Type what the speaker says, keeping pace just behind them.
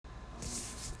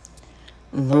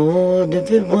Lord, if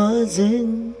it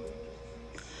wasn't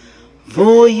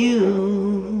for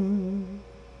you,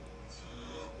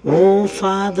 oh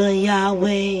Father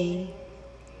Yahweh,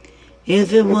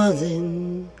 if it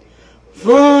wasn't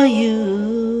for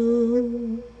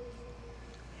you,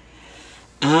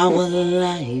 our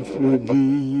life would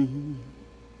be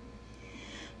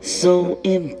so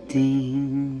empty.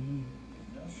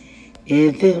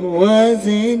 If it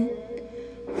wasn't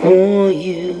for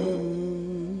you,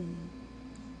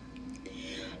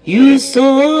 you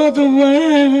saw the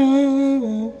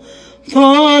world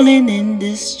falling in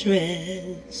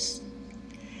distress.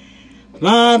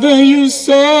 Father, you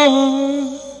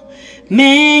saw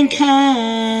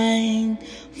mankind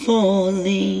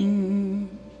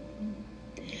falling.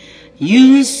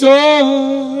 You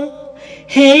saw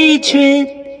hatred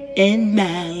and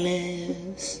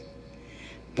malice,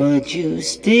 but you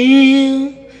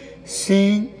still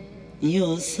sent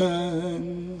your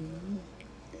Son.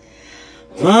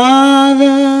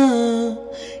 Father,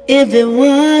 if it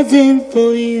wasn't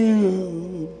for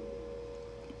you,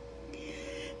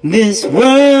 this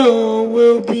world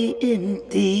will be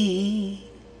empty.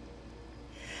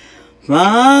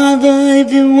 Father,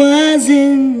 if it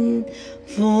wasn't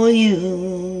for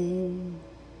you,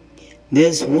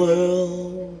 this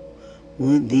world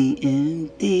would be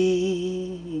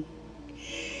empty.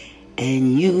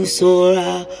 And you saw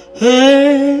our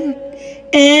hurt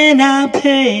and our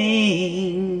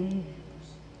pain,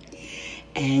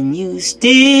 and you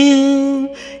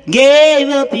still gave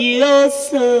up your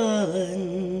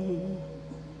Son.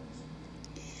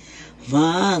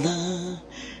 Father,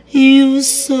 you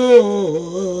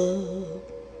saw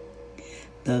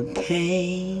the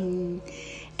pain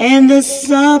and the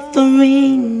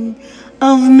suffering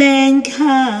of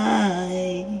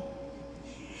mankind,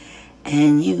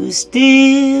 and you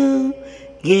still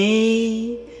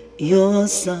gave your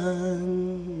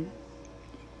Son.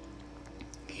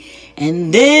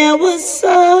 And there was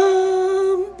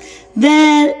some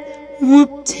that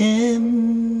whooped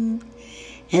him,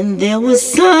 and there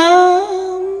was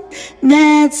some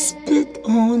that spit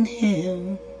on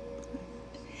him.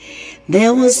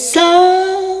 There was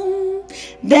some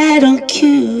that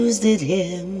accused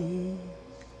him.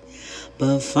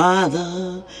 But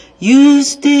Father, you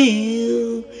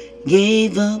still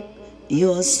gave up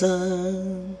your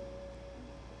Son.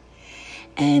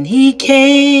 And he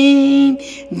came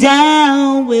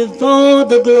down with all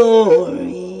the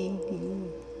glory.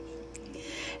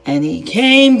 And he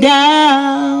came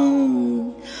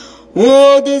down,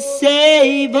 oh, to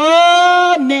save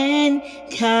all mankind.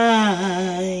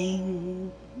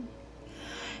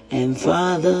 And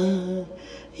Father,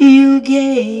 you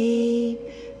gave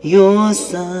your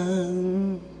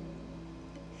Son.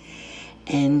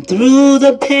 And through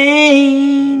the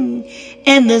pain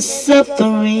and the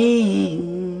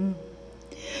suffering,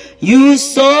 you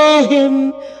saw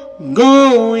him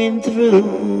going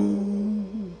through.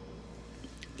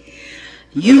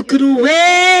 You could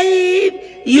wave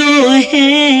your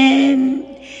hand,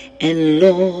 and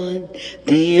Lord,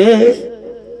 the earth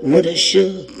would have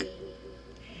shook,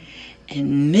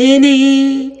 and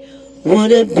many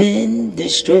would have been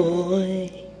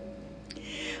destroyed.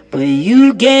 But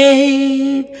you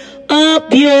gave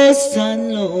up your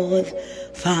Son, Lord,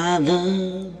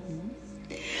 Father.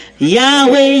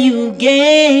 Yahweh, you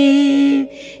gave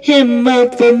him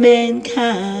up for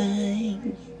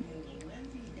mankind.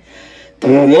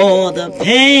 Through all the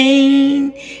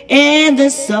pain and the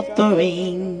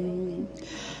suffering,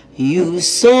 you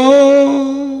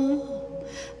saw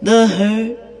the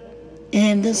hurt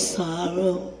and the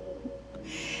sorrow.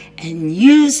 And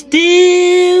you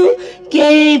still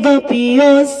gave up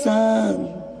your Son.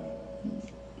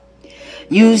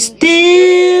 You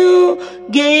still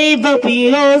gave up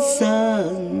your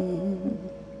Son.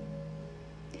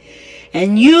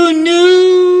 And you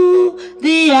knew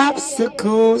the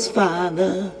obstacles,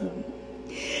 Father.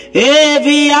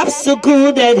 Every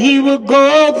obstacle that he would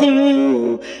go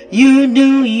through, you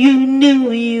knew.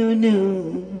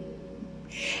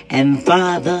 And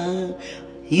Father,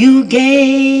 you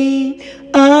gave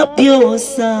up your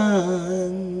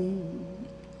Son,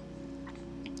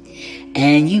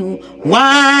 and you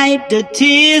wiped the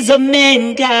tears of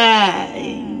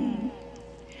mankind.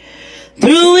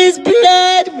 Through his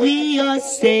blood we are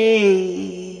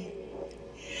saved.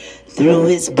 Through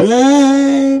his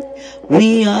blood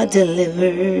we are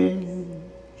delivered.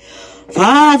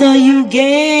 Father, you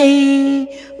gave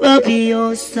up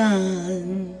your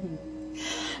Son.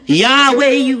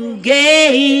 Yahweh, you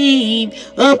gave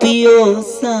up your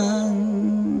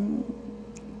Son.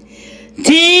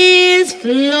 Tears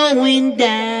flowing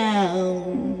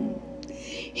down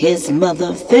his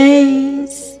mother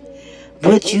face,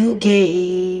 but you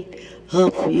gave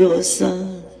up your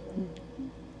son.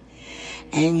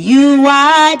 And you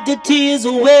wiped the tears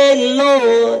away,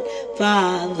 Lord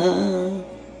Father.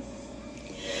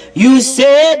 You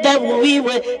said that we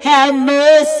would have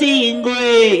mercy and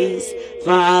grace,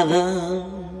 Father.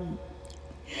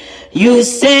 You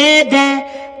said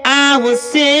that our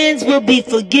sins will be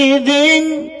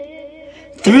forgiven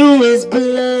through his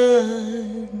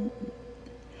blood.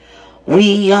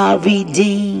 We are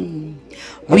redeemed.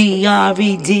 We are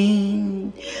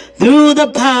redeemed through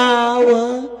the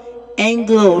power and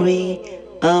glory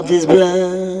of his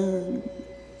blood.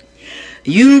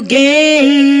 You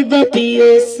gave up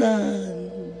your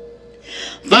son.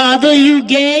 Father, you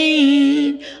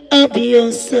gave up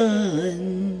your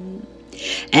son.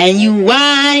 And you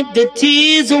wiped the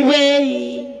tears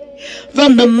away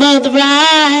from the mother's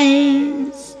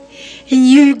eyes. And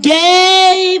you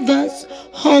gave us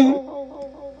hope.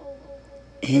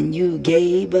 And you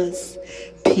gave us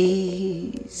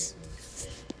peace.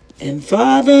 And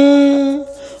Father,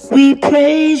 we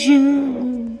praise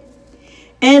you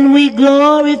and we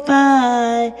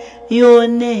glorify your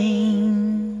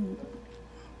name.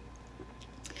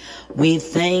 We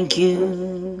thank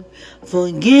you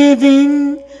for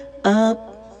giving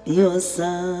up your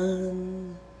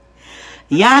son.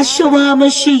 Yahshua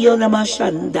Mashiach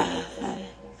Namashandai.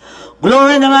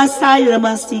 Glory Namasai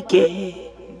Namasike.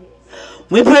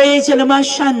 We praise you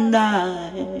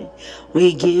Namashandai.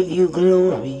 We give you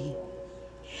glory.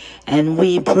 And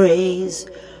we praise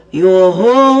your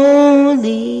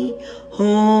holy,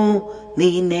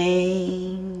 holy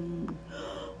name.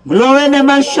 Glory to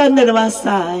the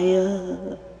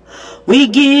Messiah. We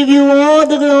give you all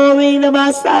the glory, the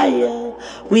Messiah.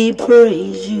 We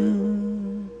praise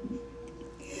you.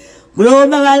 Glory to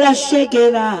the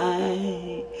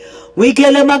Shekinah. We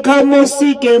kill him a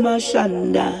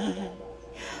Mashanda.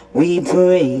 We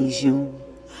praise you.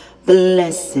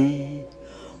 Blessed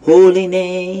holy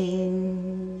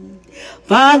name.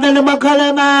 Father, the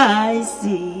Makalama,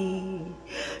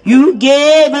 you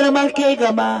gave the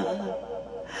Makegama,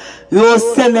 your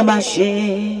son of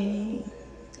Mashe,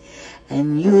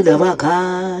 and you the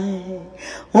Makai,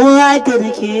 oh, I did the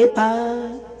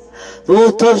Kepa,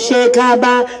 oh,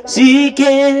 Toshekaba,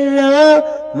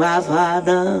 Sikelo, my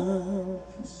father,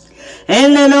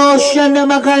 and an ocean of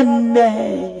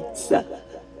Makandes,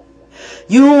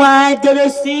 you wiped the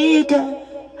seeker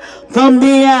from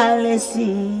the alley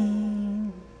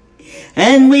sea.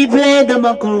 And we play the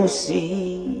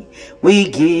Makrosi. We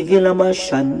give you the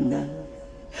Mashanda.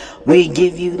 We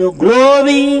give you the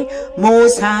glory,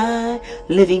 most high,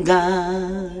 living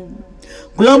God.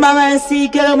 Glory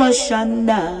Masikara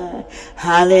Mashanda.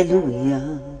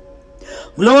 Hallelujah.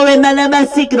 Glory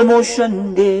Malabasikara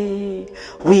Moshande.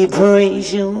 We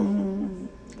praise you.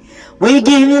 We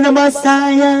give you the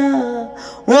Messiah.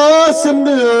 Awesome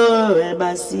glory,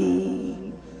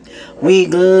 Masi. We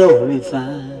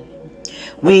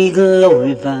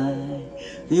glorify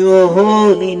your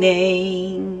holy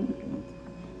name.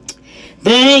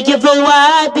 Thank you for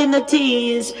wiping the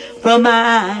tears from my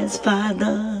eyes,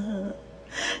 Father.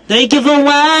 Thank you for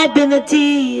wiping the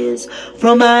tears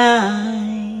from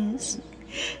my eyes.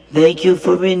 Thank you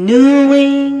for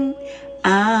renewing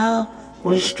our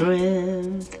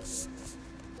strength.